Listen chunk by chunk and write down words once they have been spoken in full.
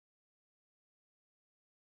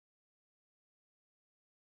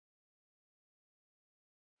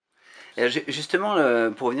Et justement,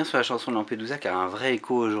 pour revenir sur la chanson de Lampedusa, qui a un vrai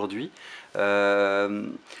écho aujourd'hui, euh,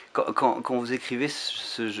 quand vous écrivez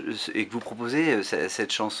et que vous proposez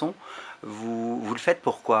cette chanson, vous le faites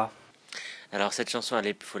pourquoi? Alors cette chanson,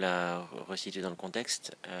 il faut la resituer dans le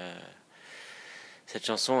contexte. Cette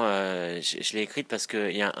chanson, je l'ai écrite parce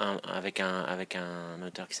qu'il y a avec un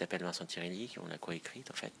auteur qui s'appelle Vincent Tirelli, on l'a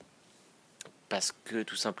coécrite en fait. Parce que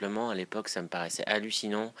tout simplement, à l'époque, ça me paraissait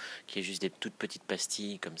hallucinant qu'il y ait juste des toutes petites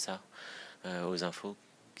pastilles comme ça aux infos.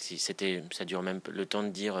 Si c'était, ça dure même le temps de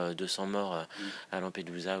dire 200 morts à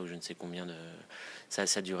Lampedusa ou je ne sais combien de.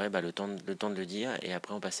 Ça durait le temps de le dire et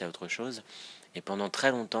après on passait à autre chose. Et pendant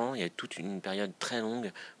très longtemps, il y a toute une période très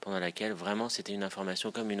longue pendant laquelle vraiment c'était une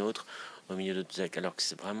information comme une autre au milieu de tout. Alors que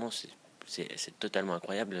c'est vraiment, c'est totalement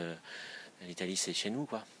incroyable. L'Italie, c'est chez nous,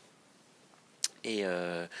 quoi. Et,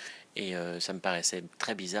 euh, Ça me paraissait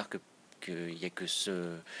très bizarre qu'il y ait que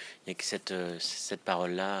cette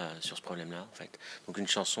parole-là sur ce problème-là, en fait. Donc une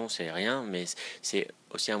chanson, c'est rien, mais c'est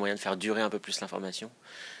aussi un moyen de faire durer un peu plus l'information.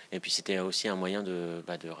 Et puis c'était aussi un moyen de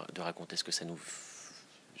raconter ce que ça nous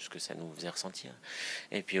faisait ressentir.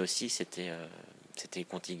 Et puis aussi, c'était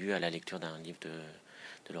contigu à la lecture d'un livre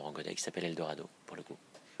de Laurent Godet qui s'appelle Eldorado, pour le coup.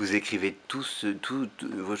 Vous écrivez tous, toutes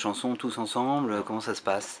vos chansons tous ensemble? Non, Comment ça se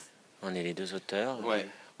passe? on est les deux auteurs, Ouais,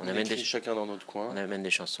 on on amène écrit chacun dans notre on coin, amène des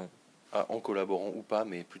chansons. en collaborant ou pas,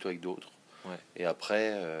 mais plutôt avec d'autres. Ouais. Et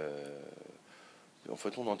après, en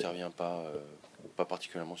fait, on n'intervient pas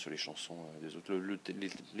particulièrement sur les chansons des autres.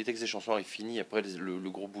 Les textes des chansons arrivent finis. Après, le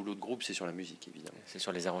gros boulot de groupe, c'est sur la musique, évidemment. C'est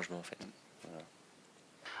sur les arrangements, en fait. Voilà.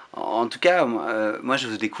 En tout cas, moi je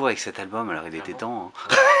vous découvre avec cet album, alors il était Clairement. temps,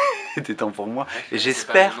 hein. Il était temps pour moi. Et C'est pas le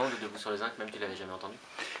j'espère. nom de Debout sur le zinc, même tu l'avais jamais entendu.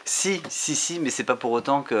 Si, mais c'est pas pour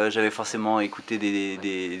autant que j'avais forcément écouté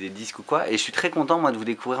des disques ou quoi. Et je suis très content, moi, de vous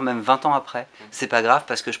découvrir même 20 ans après. C'est pas grave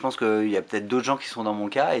parce que je pense qu'il y a peut-être d'autres gens qui sont dans mon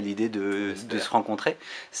cas et l'idée de se rencontrer,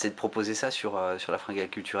 c'est de proposer ça sur la fringale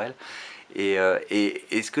culturelle. Et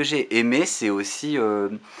ce que j'ai aimé, c'est aussi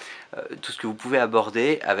tout ce que vous pouvez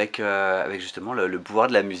aborder avec justement le pouvoir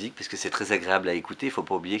de la musique parce que c'est très agréable à écouter. Il faut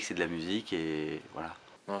pas oublier que c'est de la musique et voilà.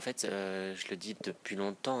 En fait, je le dis depuis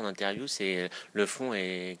longtemps en interview, c'est le fond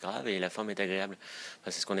est grave et la forme est agréable.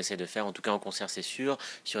 Enfin, c'est ce qu'on essaie de faire. En tout cas, en concert, c'est sûr.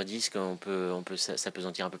 Sur disque, on peut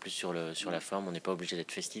s'apesantir un peu plus sur la forme. On n'est pas obligé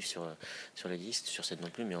d'être festif sur le disque, sur cette non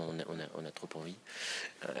plus, mais on a trop envie.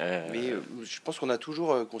 Mais je pense qu'on a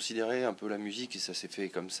toujours considéré un peu la musique, et ça s'est fait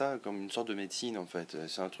comme ça, comme une sorte de médecine, en fait.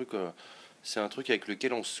 C'est un truc avec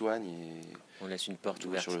lequel on se soigne. Et On laisse une porte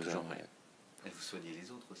ouverte sur le toujours. zinc, Ouais. ouais. Et vous soignez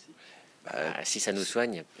les autres aussi. Bah, Si ça nous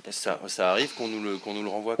soigne, peut-être. ça arrive qu'on nous le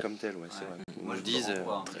renvoie comme tel, ouais, c'est vrai. Qu'on Moi, nous je le vous dise. le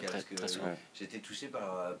renvoie, en tout très, cas, très, parce que très souvent. Ouais. j'ai été touché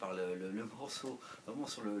par le morceau. Vraiment,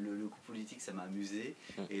 sur le coup politique, ça m'a amusé.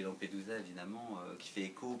 Mm. Et Lampedusa, évidemment, qui fait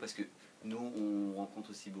écho, parce que nous, on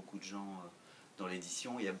rencontre aussi beaucoup de gens dans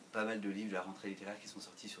l'édition. Il y a pas mal de livres de la rentrée littéraire qui sont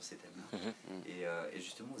sortis sur ces thèmes-là. Mhm. Et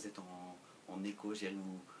justement, vous êtes en écho,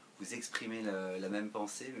 vous exprimez la même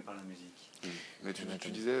pensée, mais par la musique. Mais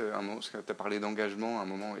tu disais un moment, parce que tu as parlé d'engagement à un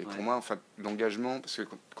moment, et Ouais. pour moi, enfin, l'engagement, parce que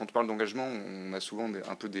quand on parle d'engagement, on a souvent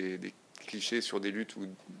un peu des clichés sur des luttes ou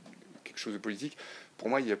quelque chose de politique. Pour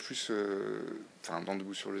moi, il y a plus, enfin, dans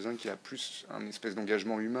Debout sur le zinc, il y a plus un espèce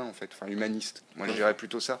d'engagement humain, en fait, enfin, humaniste. Moi, je dirais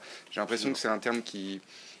plutôt ça. J'ai l'impression que c'est un terme qui.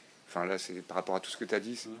 Enfin, là, c'est par rapport à tout ce que tu as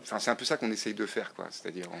dit. Enfin, c'est un peu ça qu'on essaye de faire, quoi.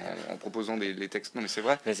 C'est-à-dire en proposant les textes. Non, mais c'est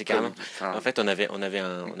vrai. Mais c'est carrément. Enfin, En fait, on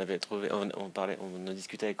avait trouvé, on parlait, on en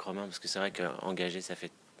discutait avec Romain parce que c'est vrai qu'engager, ça fait,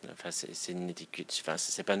 enfin, c'est une étiquette. Enfin,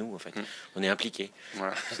 c'est pas nous en fait. On est impliqué.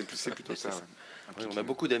 voilà, c'est plutôt ça. Ouais. Après, on a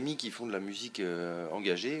beaucoup d'amis qui font de la musique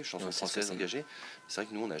engagée, chansons Ouais, c'est ce que françaises c'est. engagées. C'est vrai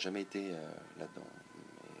que nous, on n'a jamais été là-dedans.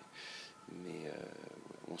 Mais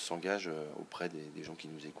on s'engage auprès des gens qui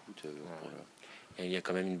nous écoutent. Et il y a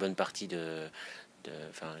quand même une bonne partie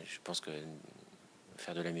enfin, je pense que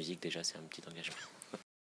faire de la musique déjà, c'est un petit engagement.